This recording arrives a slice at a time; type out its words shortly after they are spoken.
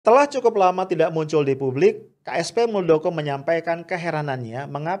Setelah cukup lama tidak muncul di publik, KSP Muldoko menyampaikan keheranannya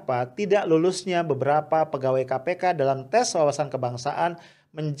mengapa tidak lulusnya beberapa pegawai KPK dalam tes wawasan kebangsaan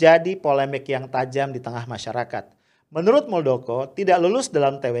menjadi polemik yang tajam di tengah masyarakat. Menurut Muldoko, tidak lulus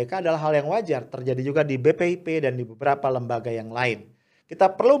dalam TWK adalah hal yang wajar, terjadi juga di BPIP dan di beberapa lembaga yang lain. Kita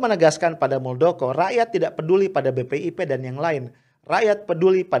perlu menegaskan pada Muldoko, rakyat tidak peduli pada BPIP dan yang lain. Rakyat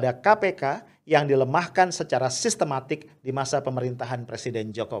peduli pada KPK yang dilemahkan secara sistematik di masa pemerintahan Presiden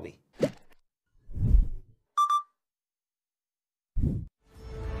Jokowi.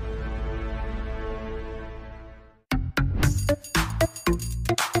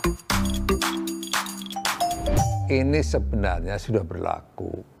 Ini sebenarnya sudah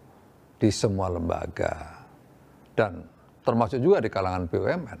berlaku di semua lembaga dan termasuk juga di kalangan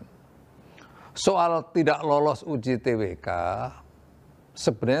BUMN. Soal tidak lolos uji TWK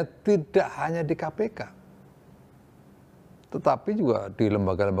sebenarnya tidak hanya di KPK, tetapi juga di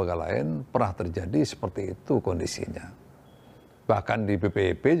lembaga-lembaga lain pernah terjadi seperti itu kondisinya. Bahkan di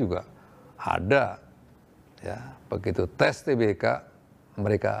BPIP juga ada, ya, begitu tes TWK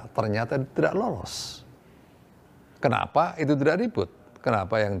mereka ternyata tidak lolos. Kenapa itu tidak ribut?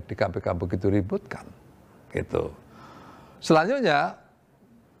 Kenapa yang di KPK begitu ributkan? Gitu. Selanjutnya,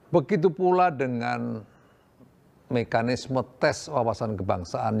 begitu pula dengan mekanisme tes wawasan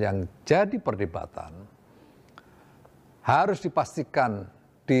kebangsaan yang jadi perdebatan, harus dipastikan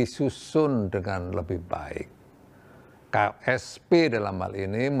disusun dengan lebih baik. KSP dalam hal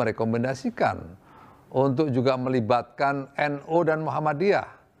ini merekomendasikan untuk juga melibatkan NU dan Muhammadiyah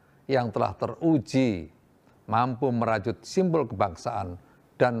yang telah teruji mampu merajut simbol kebangsaan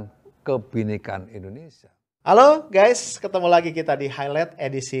dan kebinekaan Indonesia. Halo guys, ketemu lagi kita di Highlight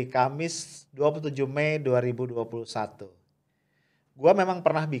edisi Kamis 27 Mei 2021. Gua memang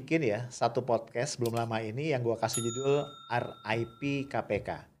pernah bikin ya satu podcast belum lama ini yang gua kasih judul RIP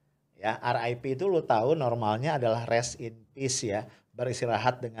KPK. Ya, RIP itu lo tahu normalnya adalah rest in peace ya,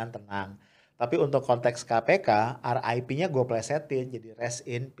 beristirahat dengan tenang. Tapi untuk konteks KPK, RIP-nya gue plesetin jadi rest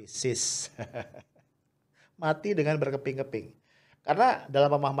in pieces. Mati dengan berkeping-keping. Karena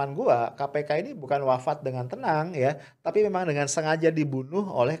dalam pemahaman gua, KPK ini bukan wafat dengan tenang ya, tapi memang dengan sengaja dibunuh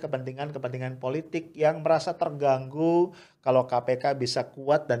oleh kepentingan-kepentingan politik yang merasa terganggu kalau KPK bisa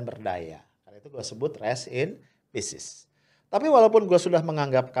kuat dan berdaya. Karena itu gua sebut rest in pieces. Tapi walaupun gua sudah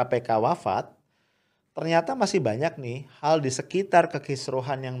menganggap KPK wafat, ternyata masih banyak nih hal di sekitar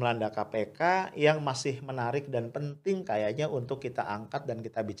kekisruhan yang melanda KPK yang masih menarik dan penting kayaknya untuk kita angkat dan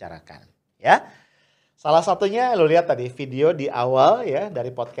kita bicarakan. Ya. Salah satunya lo lihat tadi video di awal ya dari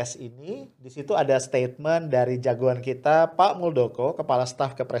podcast ini. Di situ ada statement dari jagoan kita Pak Muldoko, Kepala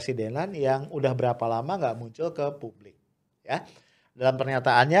Staf Kepresidenan yang udah berapa lama nggak muncul ke publik. Ya, dalam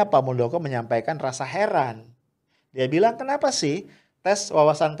pernyataannya Pak Muldoko menyampaikan rasa heran. Dia bilang kenapa sih tes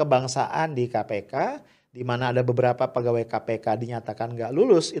wawasan kebangsaan di KPK, di mana ada beberapa pegawai KPK dinyatakan nggak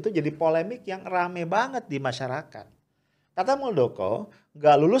lulus, itu jadi polemik yang rame banget di masyarakat. Kata Muldoko,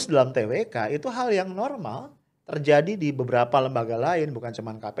 nggak lulus dalam TWK itu hal yang normal terjadi di beberapa lembaga lain, bukan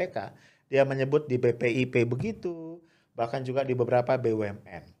cuma KPK. Dia menyebut di BPIP begitu, bahkan juga di beberapa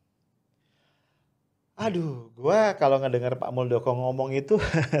BUMN. Aduh, gua kalau ngedengar Pak Muldoko ngomong itu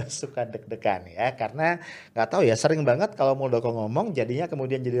suka deg-degan ya, karena nggak tahu ya sering banget kalau Muldoko ngomong jadinya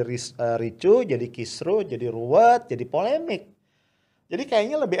kemudian jadi ricu, jadi kisruh, jadi ruwet, jadi polemik. Jadi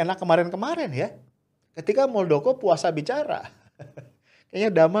kayaknya lebih enak kemarin-kemarin ya. Ketika Muldoko puasa bicara,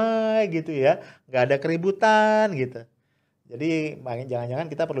 kayaknya damai gitu ya, nggak ada keributan gitu. Jadi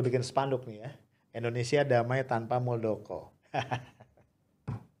jangan-jangan kita perlu bikin spanduk nih ya, Indonesia damai tanpa Muldoko.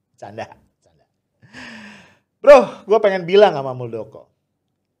 Canda. Bro, gue pengen bilang sama Muldoko,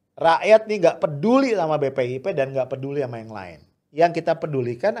 rakyat nih nggak peduli sama BPIP dan nggak peduli sama yang lain. Yang kita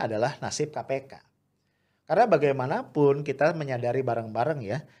pedulikan adalah nasib KPK. Karena bagaimanapun kita menyadari bareng-bareng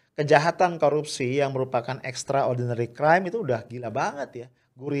ya, kejahatan korupsi yang merupakan extraordinary crime itu udah gila banget ya.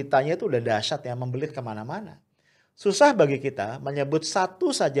 Guritanya itu udah dahsyat ya, membelit kemana-mana. Susah bagi kita menyebut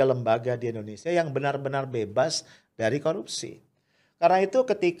satu saja lembaga di Indonesia yang benar-benar bebas dari korupsi. Karena itu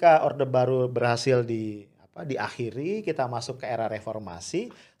ketika Orde Baru berhasil diakhiri, kita masuk ke era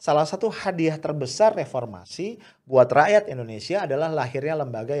reformasi, salah satu hadiah terbesar reformasi buat rakyat Indonesia adalah lahirnya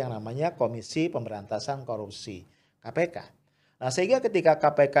lembaga yang namanya Komisi Pemberantasan Korupsi, KPK. Nah, sehingga ketika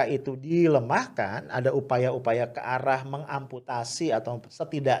KPK itu dilemahkan, ada upaya-upaya ke arah mengamputasi atau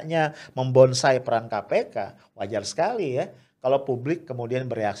setidaknya membonsai peran KPK, wajar sekali ya kalau publik kemudian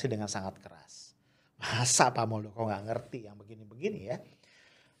bereaksi dengan sangat keras. Masa Pak Muldoko nggak ngerti yang begini-begini ya?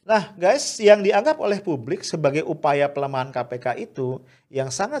 Nah guys, yang dianggap oleh publik sebagai upaya pelemahan KPK itu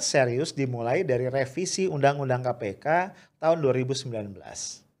yang sangat serius dimulai dari revisi Undang-Undang KPK tahun 2019.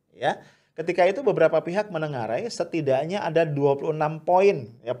 ya. Ketika itu beberapa pihak menengarai setidaknya ada 26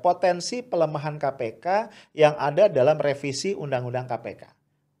 poin ya potensi pelemahan KPK yang ada dalam revisi Undang-Undang KPK.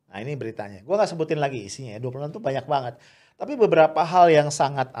 Nah ini beritanya. Gue nggak sebutin lagi isinya ya, 26 itu banyak banget. Tapi beberapa hal yang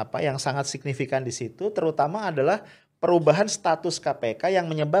sangat signifikan di situ terutama adalah perubahan status KPK yang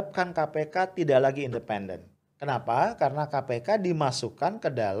menyebabkan KPK tidak lagi independen. Kenapa? Karena KPK dimasukkan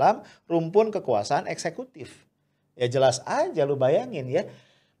ke dalam rumpun kekuasaan eksekutif. Ya jelas aja lu bayangin ya.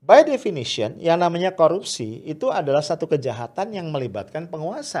 By definition, yang namanya korupsi itu adalah satu kejahatan yang melibatkan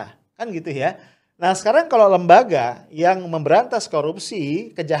penguasa. Kan gitu ya. Nah sekarang kalau lembaga yang memberantas korupsi,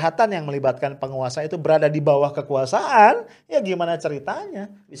 kejahatan yang melibatkan penguasa itu berada di bawah kekuasaan, ya gimana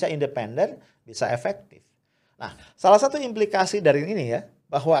ceritanya? Bisa independen, bisa efektif. Nah salah satu implikasi dari ini ya,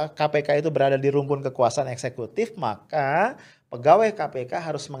 bahwa KPK itu berada di rumpun kekuasaan eksekutif, maka pegawai KPK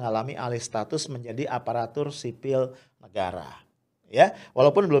harus mengalami alih status menjadi aparatur sipil negara. Ya,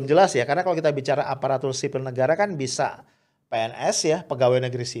 walaupun belum jelas ya, karena kalau kita bicara aparatur sipil negara kan bisa PNS ya, pegawai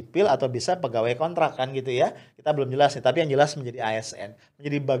negeri sipil atau bisa pegawai kontrak kan gitu ya. Kita belum jelas nih, tapi yang jelas menjadi ASN,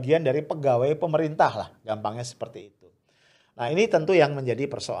 menjadi bagian dari pegawai pemerintah lah, gampangnya seperti itu. Nah ini tentu yang menjadi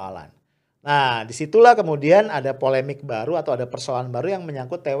persoalan. Nah disitulah kemudian ada polemik baru atau ada persoalan baru yang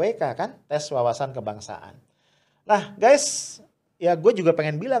menyangkut TWK kan, tes wawasan kebangsaan. Nah guys, ya gue juga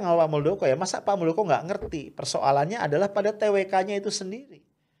pengen bilang sama Pak Muldoko ya, masa Pak Muldoko nggak ngerti persoalannya adalah pada TWK-nya itu sendiri.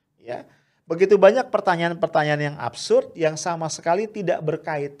 Ya, begitu banyak pertanyaan-pertanyaan yang absurd yang sama sekali tidak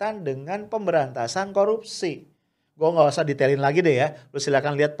berkaitan dengan pemberantasan korupsi. Gue nggak usah detailin lagi deh ya, lu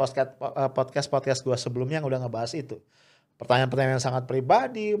silakan lihat podcast gue sebelumnya yang udah ngebahas itu. Pertanyaan-pertanyaan yang sangat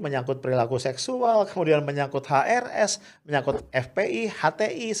pribadi, menyangkut perilaku seksual, kemudian menyangkut HRS, menyangkut FPI,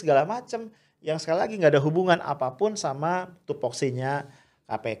 HTI, segala macam. Yang sekali lagi nggak ada hubungan apapun sama tupoksinya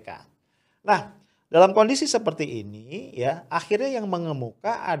KPK. Nah, dalam kondisi seperti ini ya, akhirnya yang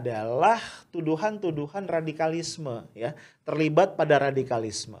mengemuka adalah tuduhan-tuduhan radikalisme ya, terlibat pada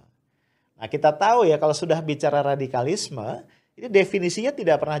radikalisme. Nah, kita tahu ya kalau sudah bicara radikalisme, ini definisinya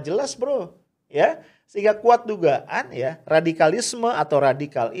tidak pernah jelas, Bro. Ya, sehingga kuat dugaan ya, radikalisme atau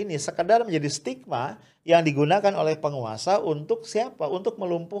radikal ini sekedar menjadi stigma yang digunakan oleh penguasa untuk siapa? Untuk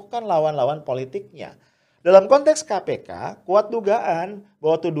melumpuhkan lawan-lawan politiknya. Dalam konteks KPK, kuat dugaan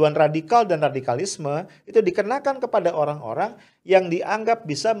bahwa tuduhan radikal dan radikalisme itu dikenakan kepada orang-orang yang dianggap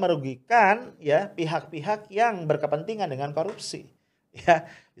bisa merugikan ya pihak-pihak yang berkepentingan dengan korupsi. Ya,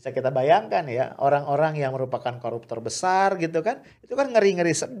 bisa kita bayangkan ya, orang-orang yang merupakan koruptor besar gitu kan, itu kan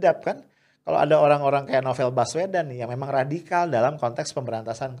ngeri-ngeri sedap kan. Kalau ada orang-orang kayak Novel Baswedan nih yang memang radikal dalam konteks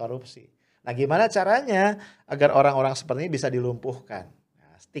pemberantasan korupsi. Nah gimana caranya agar orang-orang seperti ini bisa dilumpuhkan?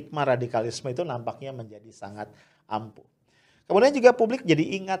 Nah, stigma radikalisme itu nampaknya menjadi sangat ampuh. Kemudian juga publik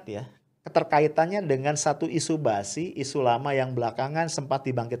jadi ingat ya keterkaitannya dengan satu isu basi, isu lama yang belakangan sempat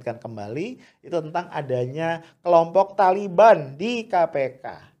dibangkitkan kembali. Itu tentang adanya kelompok Taliban di KPK.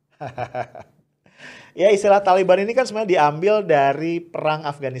 Ya istilah Taliban ini kan sebenarnya diambil dari perang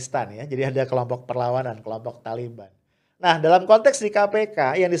Afghanistan ya. Jadi ada kelompok perlawanan, kelompok Taliban. Nah dalam konteks di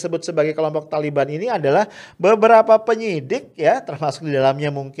KPK yang disebut sebagai kelompok Taliban ini adalah beberapa penyidik ya. Termasuk di dalamnya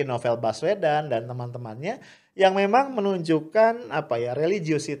mungkin Novel Baswedan dan teman-temannya. Yang memang menunjukkan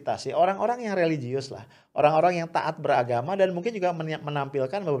religiositas ya. Orang-orang yang religius lah. Orang-orang yang taat beragama dan mungkin juga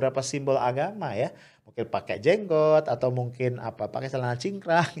menampilkan beberapa simbol agama ya. Mungkin pakai jenggot atau mungkin pakai celana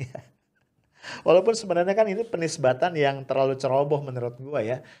cingkrang ya. Walaupun sebenarnya kan ini penisbatan yang terlalu ceroboh menurut gua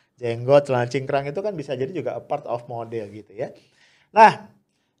ya. Jenggot, celana cingkrang itu kan bisa jadi juga a part of model gitu ya. Nah,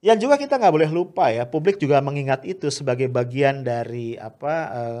 yang juga kita nggak boleh lupa ya, publik juga mengingat itu sebagai bagian dari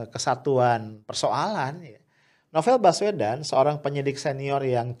kesatuan persoalan ya. Novel Baswedan, seorang penyidik senior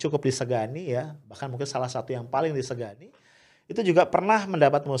yang cukup disegani ya, bahkan mungkin salah satu yang paling disegani, itu juga pernah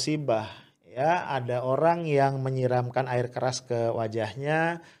mendapat musibah. Ya, ada orang yang menyiramkan air keras ke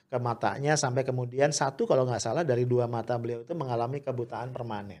wajahnya, ke matanya, sampai kemudian satu kalau nggak salah dari dua mata beliau itu mengalami kebutaan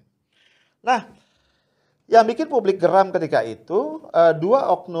permanen. Nah, yang bikin publik geram ketika itu, dua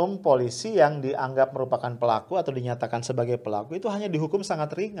oknum polisi yang dianggap merupakan pelaku atau dinyatakan sebagai pelaku itu hanya dihukum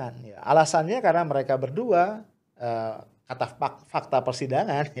sangat ringan. Ya. Alasannya karena mereka berdua, kata fakta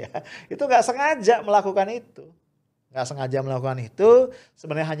persidangan, ya, itu nggak sengaja melakukan itu. Nggak sengaja melakukan itu,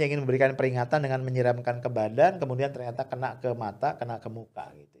 sebenarnya hanya ingin memberikan peringatan dengan menyiramkan ke badan, kemudian ternyata kena ke mata, kena ke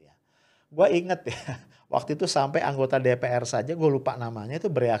muka gitu ya. Gue inget ya, waktu itu sampai anggota DPR saja, gue lupa namanya, itu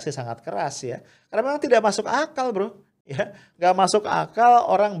bereaksi sangat keras ya. Karena memang tidak masuk akal bro, ya nggak masuk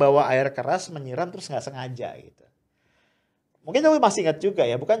akal orang bawa air keras menyiram terus nggak sengaja gitu. Mungkin kamu masih ingat juga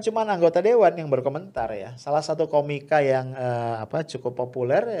ya, bukan cuma anggota dewan yang berkomentar ya. Salah satu komika yang cukup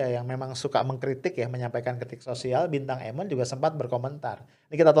populer ya, yang memang suka mengkritik ya, menyampaikan kritik sosial, Bintang Emon juga sempat berkomentar.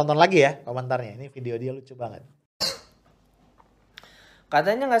 Ini kita tonton lagi ya komentarnya. Ini video dia lucu banget.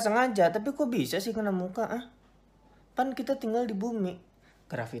 Katanya nggak sengaja, tapi kok bisa sih kena muka? Pan kita tinggal di bumi,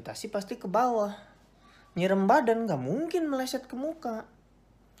 gravitasi pasti ke bawah. Nyirem badan nggak mungkin meleset ke muka.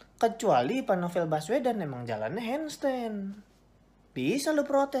 Kecuali Pak Novel Baswedan emang jalannya handstand. Bisa lu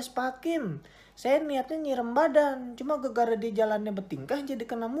protes, Pak Kim. Saya niatnya nyirem badan, cuma gara-gara dia jalannya bertingkah jadi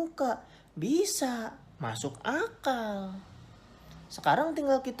kena muka. Bisa, masuk akal. Sekarang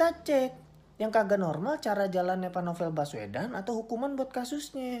tinggal kita cek, yang kagak normal cara jalannya Pak Novel Baswedan atau hukuman buat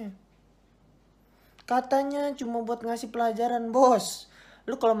kasusnya. Katanya cuma buat ngasih pelajaran, bos.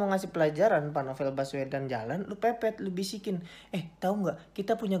 Lu kalau mau ngasih pelajaran Pak Novel Baswedan jalan, lu pepet, lu bisikin. Tahu nggak?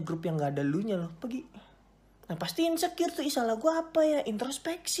 Kita punya grup yang nggak ada lunya loh. Pergi. Nah pasti insecure tuh, salah gue apa ya?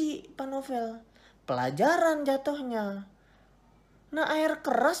 Introspeksi Pak Novel. Pelajaran jatuhnya. Nah air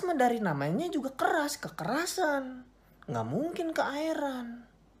keras mah dari namanya juga keras, kekerasan. Nggak mungkin keairan.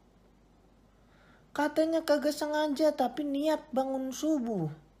 Katanya kagak sengaja tapi niat bangun subuh.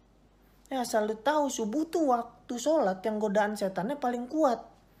 Ya asal lu tahu subuh tuh waktu sholat yang godaan setannya paling kuat.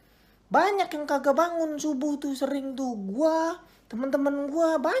 Banyak yang kagak bangun subuh tuh, sering tuh. Gua, teman-teman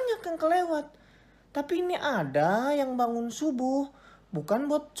gua banyak yang kelewat. Tapi ini ada yang bangun subuh,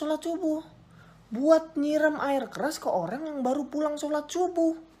 bukan buat sholat subuh. Buat nyiram air keras ke orang yang baru pulang sholat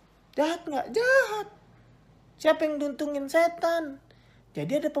subuh. Jahat nggak? Jahat. Siapa yang diuntungin? Setan.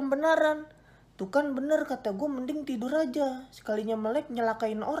 Jadi ada pembenaran. Tuh kan bener kata gue, mending tidur aja. Sekalinya melek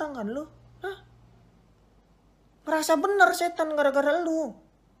nyelakain orang kan lu. Ngerasa bener setan gara-gara lu.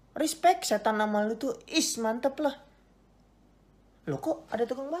 Respect setan nama lu tuh. Mantep lah. Loh kok ada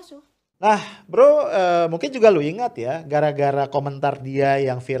tukang bakso? Nah bro, mungkin juga lu ingat ya, gara-gara komentar dia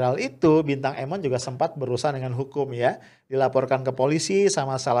yang viral itu, Bintang Emon juga sempat berurusan dengan hukum ya. Dilaporkan ke polisi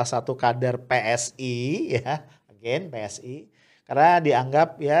sama salah satu kader PSI ya, again PSI. Karena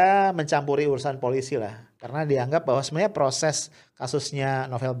dianggap ya mencampuri urusan polisi lah. Karena dianggap bahwa sebenarnya proses kasusnya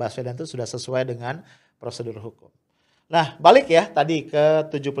Novel Baswedan itu sudah sesuai dengan prosedur hukum. Nah balik ya tadi ke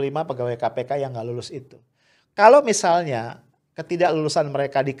 75 pegawai KPK yang gak lulus itu. Kalau misalnya ketidaklulusan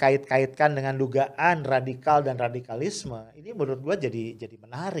mereka dikait-kaitkan dengan dugaan radikal dan radikalisme, ini menurut gue jadi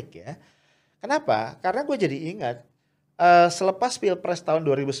menarik ya. Kenapa? Karena gue jadi ingat selepas Pilpres tahun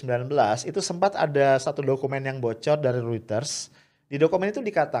 2019 itu sempat ada satu dokumen yang bocor dari Reuters. Di dokumen itu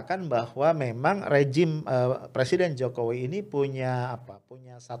dikatakan bahwa memang rejim Presiden Jokowi ini punya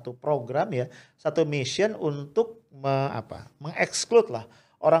satu program ya, satu mission untuk mengeksklud lah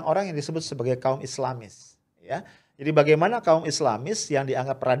orang-orang yang disebut sebagai kaum Islamis ya. Jadi bagaimana kaum Islamis yang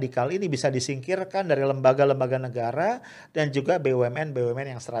dianggap radikal ini bisa disingkirkan dari lembaga-lembaga negara dan juga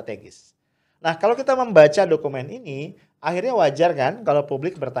BUMN-BUMN yang strategis. Nah kalau kita membaca dokumen ini, akhirnya wajar kan kalau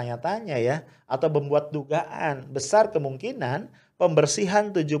publik bertanya-tanya ya, atau membuat dugaan besar kemungkinan pembersihan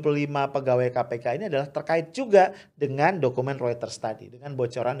 75 pegawai KPK ini adalah terkait juga dengan dokumen Reuters tadi, dengan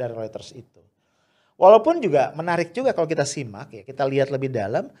bocoran dari Reuters itu. Walaupun juga menarik juga kalau kita simak ya, kita lihat lebih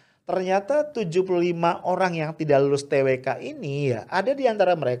dalam, ternyata 75 orang yang tidak lulus TWK ini ya ada di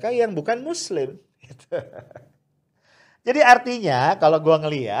antara mereka yang bukan muslim. Gitu. Jadi artinya kalau gua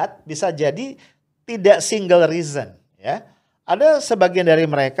ngelihat bisa jadi tidak single reason ya. Ada sebagian dari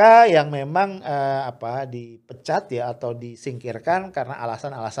mereka yang memang dipecat ya atau disingkirkan karena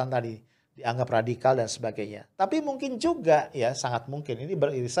alasan-alasan tadi dianggap radikal dan sebagainya. Tapi mungkin juga ya sangat mungkin ini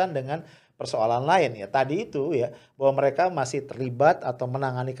beririsan dengan persoalan lain ya. Tadi itu ya bahwa mereka masih terlibat atau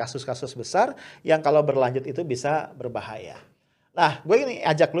menangani kasus-kasus besar yang kalau berlanjut itu bisa berbahaya. Nah gue ini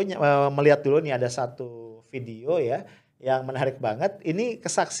ajak lu melihat dulu nih ada satu video ya yang menarik banget. Ini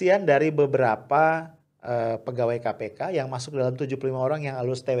kesaksian dari beberapa pegawai KPK yang masuk dalam 75 orang yang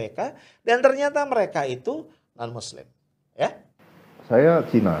lulus TWK dan ternyata mereka itu non-muslim ya. Saya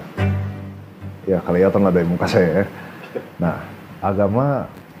Cina. Ya kelihatan lah dari muka saya ya. Nah agama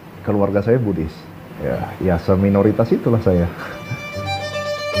keluarga saya Buddhis. Ya seminoritas itulah saya.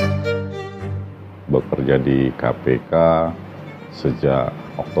 Bekerja di KPK sejak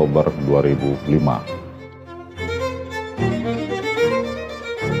Oktober 2005.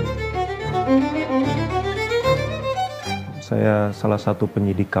 Saya salah satu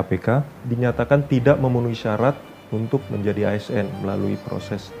penyidik KPK, dinyatakan tidak memenuhi syarat untuk menjadi ASN melalui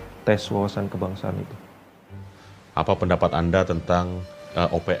proses tes wawasan kebangsaan itu. Apa pendapat Anda tentang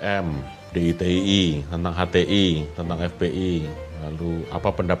OPM, DITI, tentang HTI, tentang FPI, lalu apa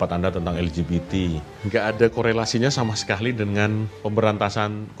pendapat Anda tentang LGBT? Nggak ada korelasinya sama sekali dengan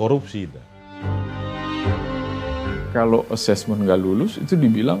pemberantasan korupsi. Kalau asesmen nggak lulus itu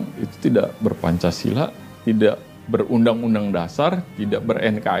dibilang itu tidak berpancasila, tidak berundang-undang dasar, tidak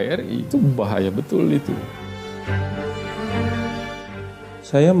ber-NKRI. Itu bahaya betul itu.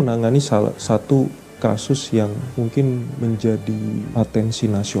 Saya menangani salah satu kasus yang mungkin menjadi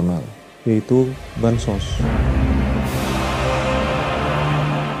atensi nasional, yaitu bansos.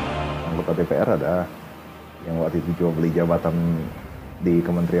 Anggota DPR ada yang waktu itu jual beli jabatan di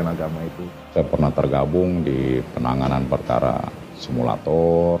Kementerian Agama itu. Saya pernah tergabung di penanganan perkara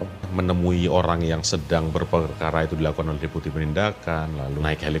simulator. Menemui orang yang sedang berperkara itu dilakukan oleh Deputi Penindakan, lalu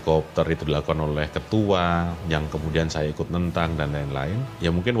naik helikopter itu dilakukan oleh ketua, yang kemudian saya ikut nentang dan lain-lain. Ya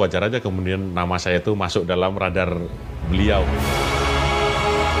mungkin wajar aja kemudian nama saya itu masuk dalam radar beliau.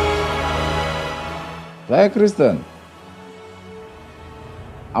 Saya Kristen.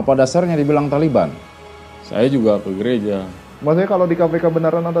 Apa dasarnya dibilang Taliban? Saya juga ke gereja. Maksudnya kalau di KPK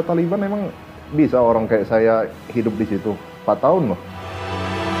beneran ada Taliban, emang bisa orang kayak saya hidup di situ 4 tahun loh.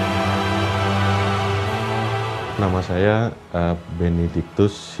 Nama saya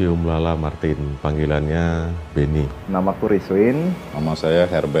Benedictus Siumlala Martin, panggilannya Beni. Namaku Rizwin. Nama saya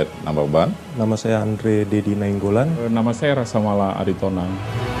Herbert Nababan. Nama saya Andre Dedi Nainggolan. Nama saya Rasamala Aritonang.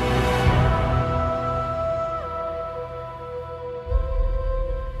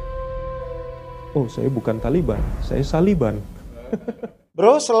 Oh, saya bukan Taliban, saya Saliban.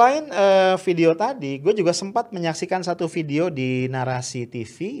 Bro, selain video tadi, gue juga sempat menyaksikan satu video di Narasi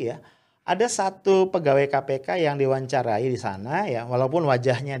TV ya. Ada satu pegawai KPK yang diwawancarai di sana ya, walaupun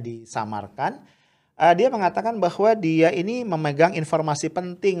wajahnya disamarkan. Dia mengatakan bahwa dia ini memegang informasi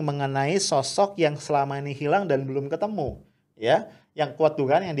penting mengenai sosok yang selama ini hilang dan belum ketemu. Ya, yang kuat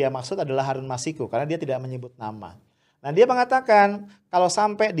dugaan yang dia maksud adalah Harun Masiku karena dia tidak menyebut nama. Nah, dia mengatakan kalau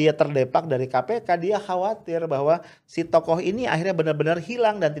sampai dia terdepak dari KPK, dia khawatir bahwa si tokoh ini akhirnya benar-benar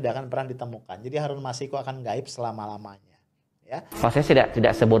hilang dan tidak akan pernah ditemukan. Jadi Harun Masiku akan gaib selama-lamanya. Ya. Proses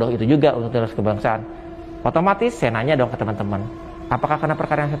tidak sebodoh itu juga untuk terus kebangsaan. Otomatis saya nanya dong ke teman-teman, apakah karena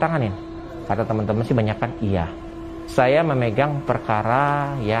perkara yang saya tanganin? Kata teman-teman sih banyak kan iya. Saya memegang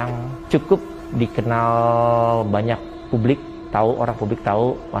perkara yang cukup dikenal banyak publik, orang publik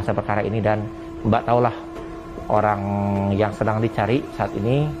tahu masa perkara ini, dan Mbak tahulah orang yang sedang dicari saat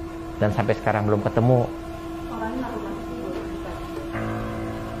ini dan sampai sekarang belum ketemu.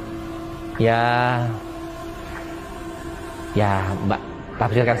 Ya Mbak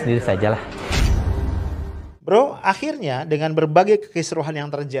tafsirkan sendiri sajalah. Bro, akhirnya dengan berbagai kekisruhan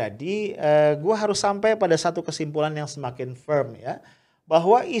yang terjadi, gue harus sampai pada satu kesimpulan yang semakin firm ya,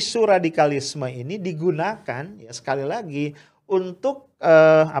 bahwa isu radikalisme ini digunakan ya sekali lagi untuk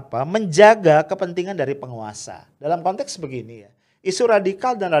menjaga kepentingan dari penguasa. Dalam konteks begini ya, isu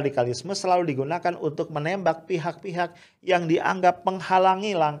radikal dan radikalisme selalu digunakan untuk menembak pihak-pihak yang dianggap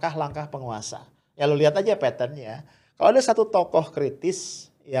menghalangi langkah-langkah penguasa. Ya lo lihat aja patternnya. Kalau ada satu tokoh kritis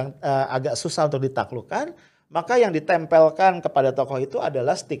yang agak susah untuk ditaklukkan, maka yang ditempelkan kepada tokoh itu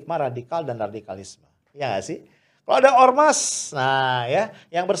adalah stigma radikal dan radikalisme. Ya nggak sih? Kalau ada ormas, nah ya,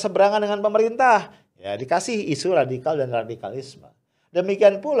 yang berseberangan dengan pemerintah, ya dikasih isu radikal dan radikalisme.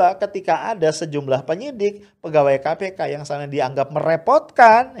 Demikian pula ketika ada sejumlah penyidik, pegawai KPK yang sana dianggap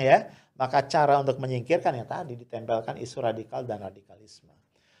merepotkan, ya, maka cara untuk menyingkirkan yang tadi ditempelkan isu radikal dan radikalisme.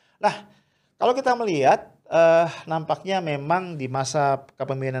 Nah, kalau kita melihat, nampaknya memang di masa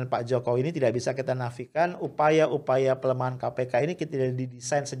kepemimpinan Pak Jokowi ini tidak bisa kita nafikan upaya-upaya pelemahan KPK ini tidak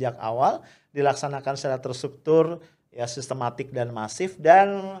didesain sejak awal, dilaksanakan secara terstruktur, ya sistematik dan masif,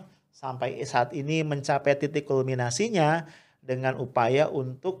 dan sampai saat ini mencapai titik kulminasinya dengan upaya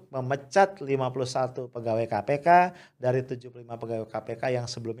untuk memecat 51 pegawai KPK dari 75 pegawai KPK yang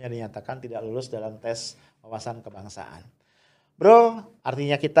sebelumnya dinyatakan tidak lulus dalam tes wawasan kebangsaan. Bro,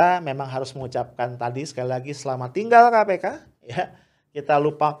 artinya kita memang harus mengucapkan tadi sekali lagi selamat tinggal KPK. Ya, kita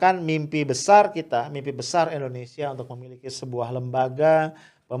lupakan mimpi besar kita, mimpi besar Indonesia untuk memiliki sebuah lembaga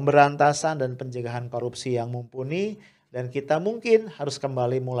pemberantasan dan pencegahan korupsi yang mumpuni, dan kita mungkin harus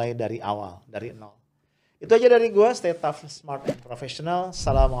kembali mulai dari awal, dari nol. Itu aja dari gua, stay tough, smart, and professional.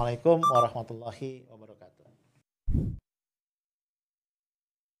 Assalamualaikum warahmatullahi wabarakatuh.